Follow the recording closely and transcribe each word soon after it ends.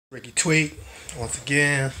Ricky Tweet, once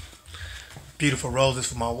again. Beautiful roses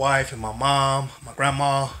for my wife and my mom, my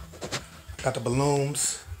grandma. Got the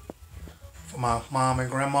balloons for my mom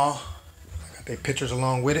and grandma. I got their pictures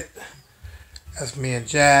along with it. That's me and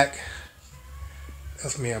Jack.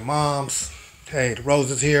 That's me and Mom's. Hey, the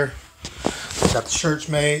roses here. Got the shirts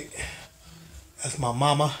made. That's my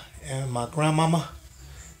mama and my grandmama.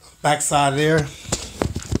 Backside there,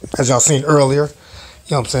 as y'all seen earlier. You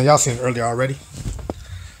know what I'm saying? Y'all seen it earlier already.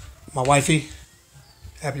 My wifey,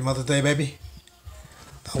 happy Mother's Day, baby.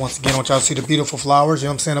 Once again, I want y'all to see the beautiful flowers, you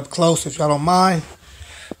know what I'm saying, up close, if y'all don't mind.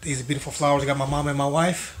 These are beautiful flowers. I got my mom and my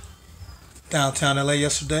wife downtown LA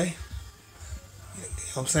yesterday. You know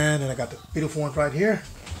what I'm saying? And I got the beautiful ones right here.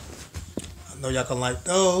 I know y'all can like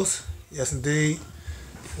those. Yes, indeed.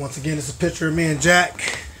 Once again, this is a picture of me and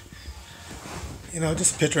Jack. You know,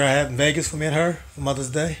 just a picture I had in Vegas for me and her for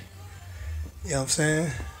Mother's Day. You know what I'm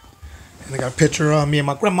saying? And I got a picture of me and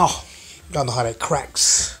my grandma. Y'all know how that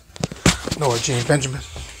cracks. Nora Jean Benjamin.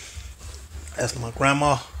 That's my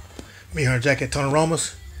grandma. Me, her, and Jack at Tony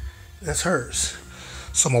Roma's. That's hers.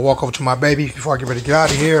 So I'm going to walk over to my baby before I get ready to get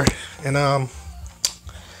out of here. And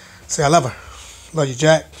say I love her. Love you,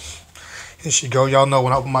 Jack. Here she go. Y'all know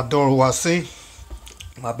when I open my door who I see.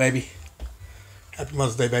 My baby. Happy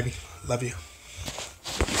Mother's Day, baby. Love you.